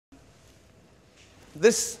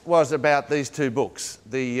this was about these two books,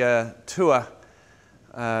 the tour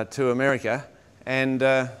to America, and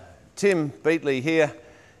Tim Beatley here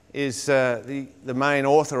is the main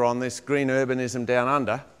author on this Green Urbanism Down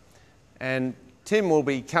Under, and Tim will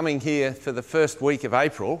be coming here for the first week of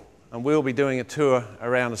April, and we'll be doing a tour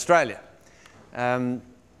around Australia.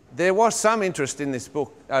 There was some interest in this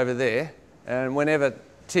book over there, and whenever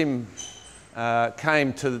Tim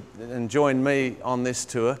came to and joined me on this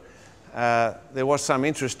tour, there was some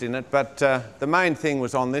interest in it, but the main thing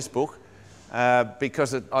was on this book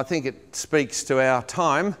because I think it speaks to our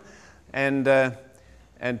time, and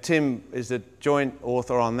Tim is a joint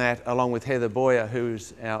author on that along with Heather Boyer,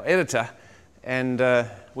 who's our editor, and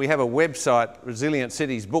we have a website,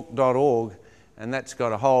 resilientcitiesbook.org, and that's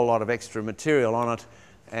got a whole lot of extra material on it,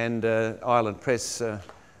 and Island Press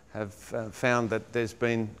have found that there's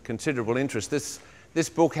been considerable interest. This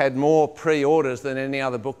book had more pre-orders than any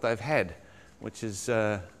other book they've had, which is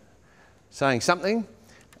saying something.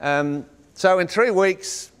 So in 3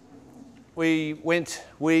 weeks, we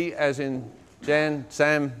as in Jan,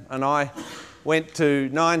 Sam and I, went to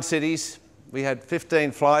 9 cities. We had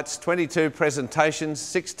 15 flights, 22 presentations,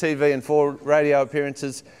 6 TV and 4 radio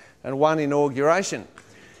appearances, and 1 inauguration.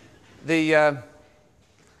 It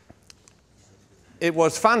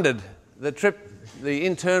was funded, the trip, the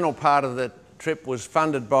internal part of the trip was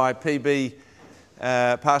funded by PB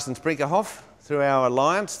Parsons Brinckerhoff through our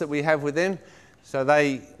alliance that we have with them. So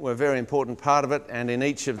they were a very important part of it, and in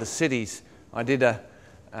each of the cities I did a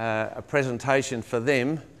presentation for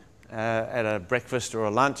them at a breakfast or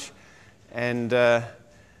a lunch, and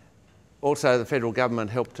also the federal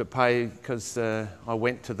government helped to pay because I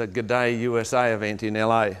went to the G'day USA event in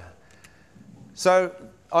LA. So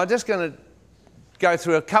I'm just going to go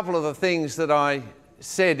through a couple of the things that I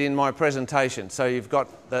said in my presentation, so you've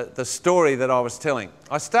got the story that I was telling.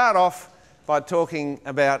 I start off by talking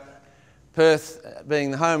about Perth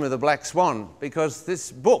being the home of the Black Swan, because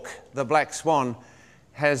this book, The Black Swan,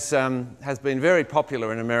 has been very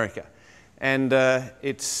popular in America, and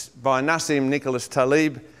it's by Nassim Nicholas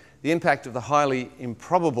Taleb, The Impact of the Highly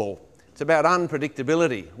Improbable. It's about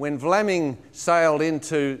unpredictability. When Vlaming sailed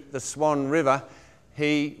into the Swan River,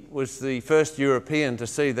 he was the first European to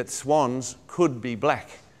see that swans could be black.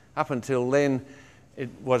 Up until then, it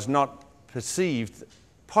was not perceived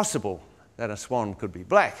possible that a swan could be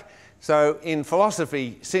black. So in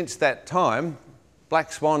philosophy, since that time,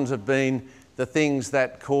 black swans have been the things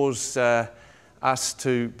that cause us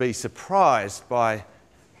to be surprised by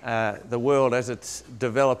the world as it's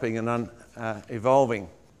developing and evolving.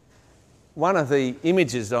 One of the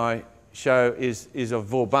images I show is of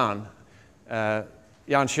Vauban.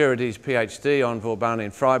 Jan Sherodi's PhD on Vauban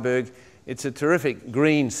in Freiburg. It's a terrific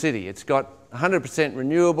green city. It's got 100%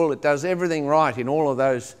 renewable. It does everything right in all of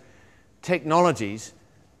those technologies,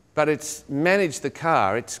 but it's managed the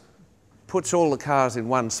car. It puts all the cars in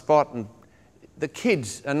one spot, and the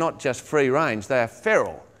kids are not just free range, they are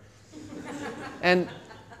feral. And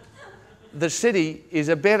the city is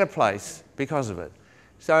a better place because of it.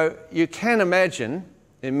 So you can imagine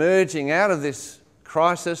emerging out of this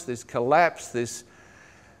crisis, this collapse, this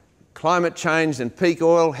climate change and peak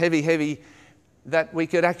oil, heavy, that we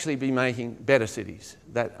could actually be making better cities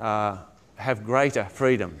that have greater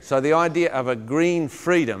freedom. So the idea of a green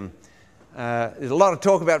freedom, there's a lot of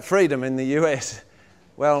talk about freedom in the US.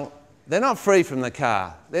 Well, they're not free from the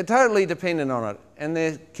car. They're totally dependent on it, and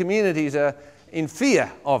their communities are in fear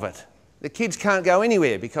of it. The kids can't go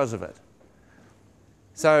anywhere because of it.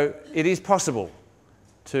 So it is possible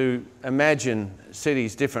to imagine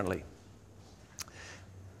cities differently.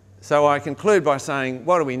 So I conclude by saying,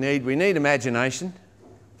 what do we need? We need imagination.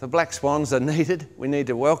 The black swans are needed. We need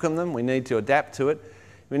to welcome them. We need to adapt to it.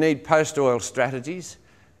 We need post-oil strategies.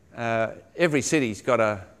 Every city's got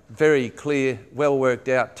a very clear,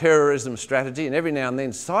 well-worked-out terrorism strategy, and every now and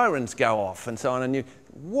then sirens go off and so on, and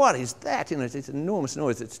what is that? You know, it's enormous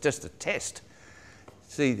noise. It's just a test.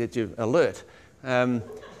 See that you're alert.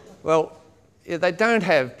 Well, they don't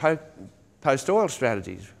have post-oil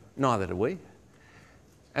strategies. Neither do we.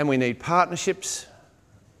 And we need partnerships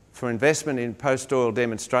for investment in post-oil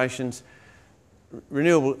demonstrations.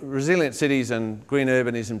 Renewable, resilient cities and green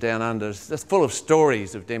urbanism down under is just full of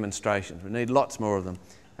stories of demonstrations. We need lots more of them.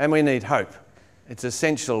 And we need hope. It's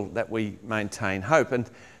essential that we maintain hope. And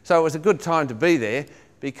so it was a good time to be there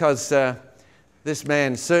because this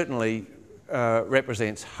man certainly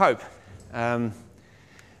represents hope.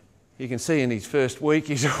 You can see in his first week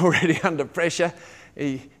he's already under pressure.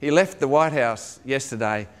 He left the White House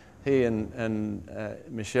yesterday he and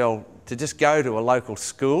Michelle, to just go to a local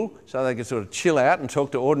school so they could sort of chill out and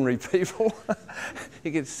talk to ordinary people.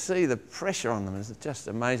 You could see the pressure on them. It's just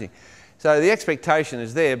amazing. So the expectation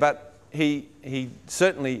is there, but he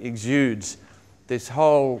certainly exudes this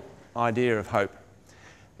whole idea of hope.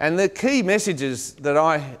 And the key messages that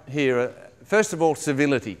I hear are, first of all,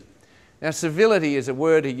 civility. Now, civility is a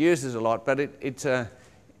word he uses a lot, but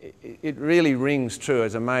it really rings true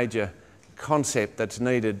as a major concept that's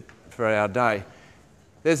needed for our day.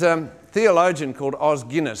 There's a theologian called Os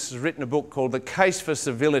Guinness who's written a book called The Case for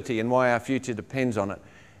Civility and Why Our Future Depends on It.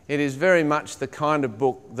 It is very much the kind of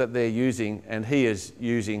book that they're using and he is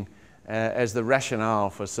using as the rationale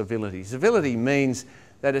for civility. Civility means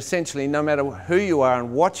that essentially no matter who you are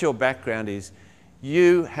and what your background is,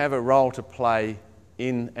 you have a role to play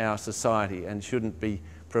in our society and shouldn't be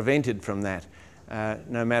prevented from that,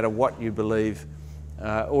 no matter what you believe.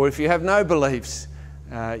 Or if you have no beliefs,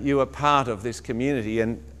 you are part of this community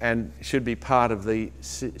and should be part of the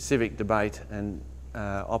civic debate and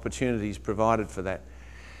opportunities provided for that.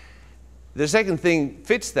 The second thing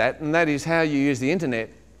fits that, and that is how you use the internet,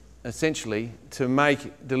 essentially, to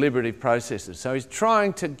make deliberative processes. So he's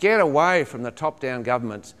trying to get away from the top-down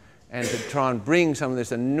governments and to try and bring some of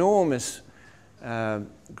this enormous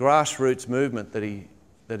grassroots movement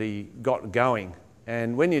that he got going.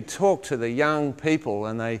 And when you talk to the young people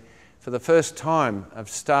and they, for the first time, have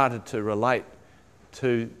started to relate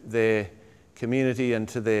to their community and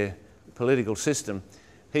to their political system,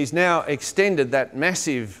 he's now extended that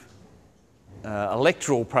massive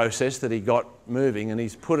electoral process that he got moving, and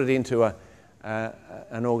he's put it into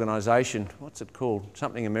an organisation. What's it called?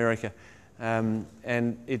 Something America.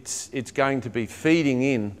 And it's going to be feeding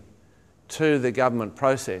in to the government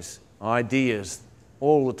process, ideas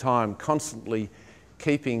all the time, constantly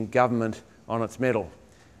keeping government on its mettle.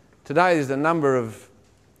 Today there's a number of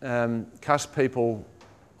CUS people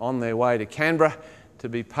on their way to Canberra to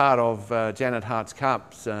be part of Janet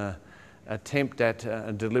Hart-Karp's attempt at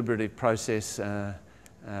a deliberative process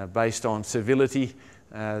based on civility,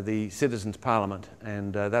 the Citizens' Parliament,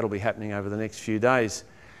 and that'll be happening over the next few days.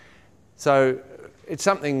 So it's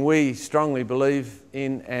something we strongly believe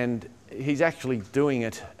in, and he's actually doing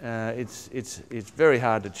it. It's very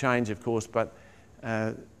hard to change, of course, but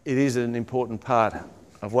it is an important part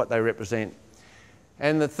of what they represent.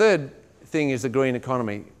 And the third thing is the green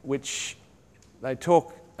economy, which they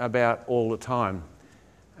talk about all the time.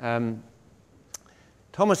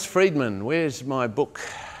 Thomas Friedman, where's my book?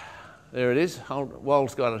 There it is.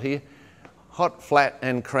 Wal's got it here. Hot, Flat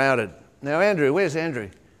and Crowded. Now, Andrew, where's Andrew?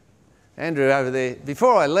 Andrew over there.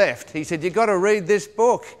 Before I left, he said, you've got to read this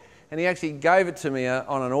book. And he actually gave it to me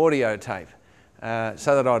on an audio tape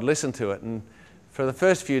so that I'd listen to it. And for the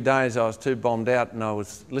first few days, I was too bombed out and I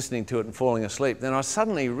was listening to it and falling asleep. Then I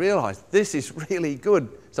suddenly realised this is really good,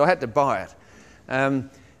 so I had to buy it. And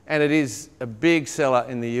it is a big seller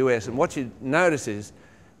in the US. And what you notice is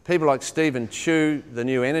people like Stephen Chu, the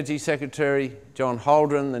new Energy Secretary, John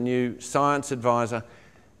Holdren, the new Science Advisor,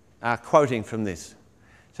 are quoting from this.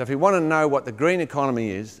 So if you want to know what the green economy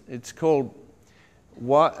is, it's called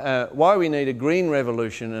Why We Need a Green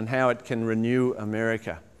Revolution and How It Can Renew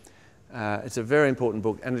America. It's a very important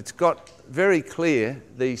book, and it's got very clear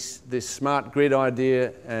this smart grid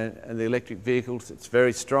idea and the electric vehicles. It's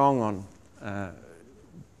very strong on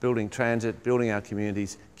building transit, building our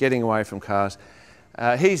communities, getting away from cars.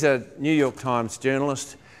 He's a New York Times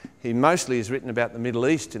journalist. He mostly has written about the Middle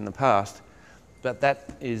East in the past, but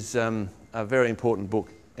that is a very important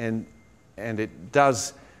book, and it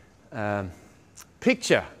does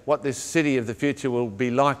picture what this city of the future will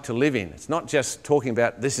be like to live in. It's not just talking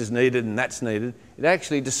about this is needed and that's needed. It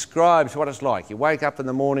actually describes what it's like. You wake up in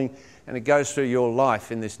the morning and it goes through your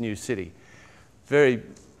life in this new city. Very,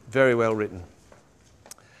 very well written.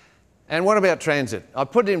 And what about transit? I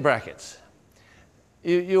put it in brackets.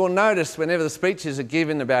 You will notice whenever the speeches are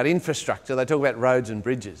given about infrastructure, they talk about roads and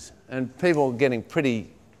bridges. And people are getting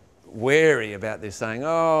pretty wary about this, saying, oh,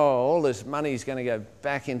 all this money is going to go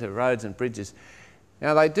back into roads and bridges.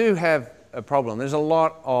 Now, they do have a problem. There's a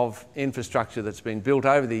lot of infrastructure that's been built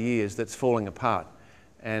over the years that's falling apart.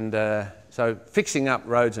 And so fixing up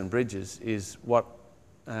roads and bridges is what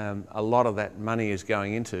a lot of that money is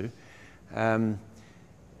going into.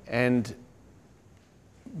 And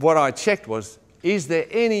what I checked was, is there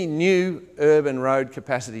any new urban road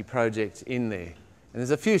capacity projects in there? And there's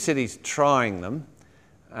a few cities trying them,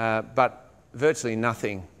 but virtually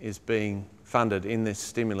nothing is being funded in this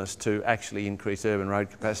stimulus to actually increase urban road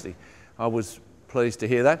capacity. I was pleased to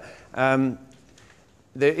hear that.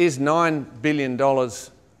 There is $9 billion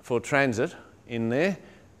for transit in there,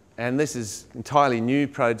 and this is entirely new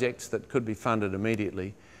projects that could be funded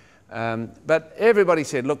immediately. But everybody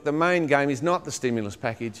said, look, the main game is not the stimulus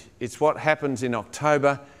package, it's what happens in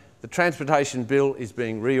October. The transportation bill is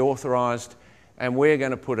being reauthorised, and we're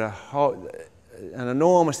going to put an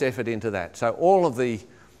enormous effort into that. So all of the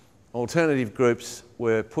alternative groups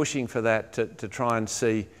were pushing for that to try and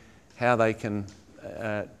see how they can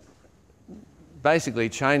basically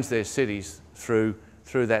change their cities through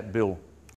that bill.